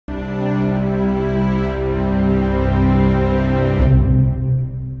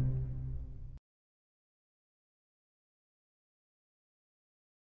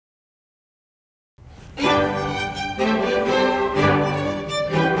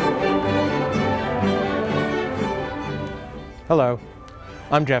Hello,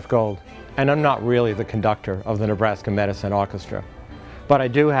 I'm Jeff Gold, and I'm not really the conductor of the Nebraska Medicine Orchestra, but I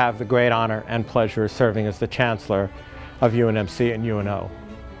do have the great honor and pleasure of serving as the Chancellor of UNMC and UNO.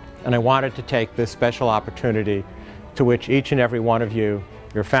 And I wanted to take this special opportunity to wish each and every one of you,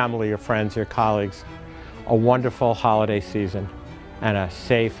 your family, your friends, your colleagues, a wonderful holiday season and a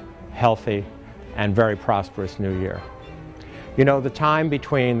safe, healthy, and very prosperous new year. You know, the time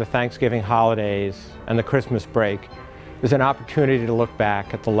between the Thanksgiving holidays and the Christmas break is an opportunity to look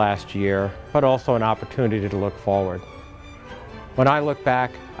back at the last year, but also an opportunity to look forward. When I look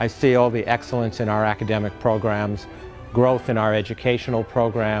back, I see all the excellence in our academic programs, growth in our educational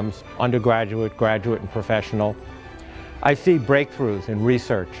programs, undergraduate, graduate, and professional. I see breakthroughs in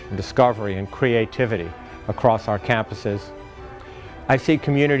research and discovery and creativity across our campuses. I see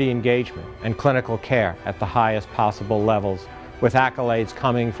community engagement and clinical care at the highest possible levels, with accolades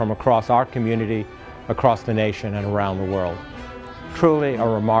coming from across our community, across the nation, and around the world. Truly a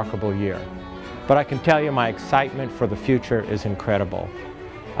remarkable year. But I can tell you my excitement for the future is incredible.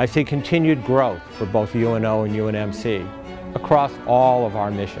 I see continued growth for both UNO and UNMC across all of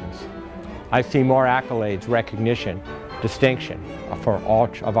our missions. I see more accolades, recognition, distinction for all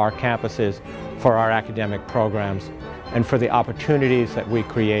of our campuses, for our academic programs, and for the opportunities that we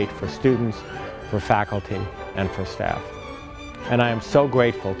create for students, for faculty, and for staff. And I am so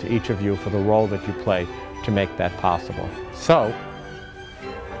grateful to each of you for the role that you play to make that possible. So,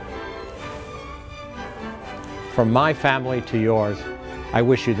 from my family to yours, I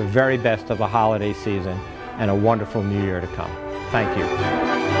wish you the very best of the holiday season and a wonderful new year to come. Thank you.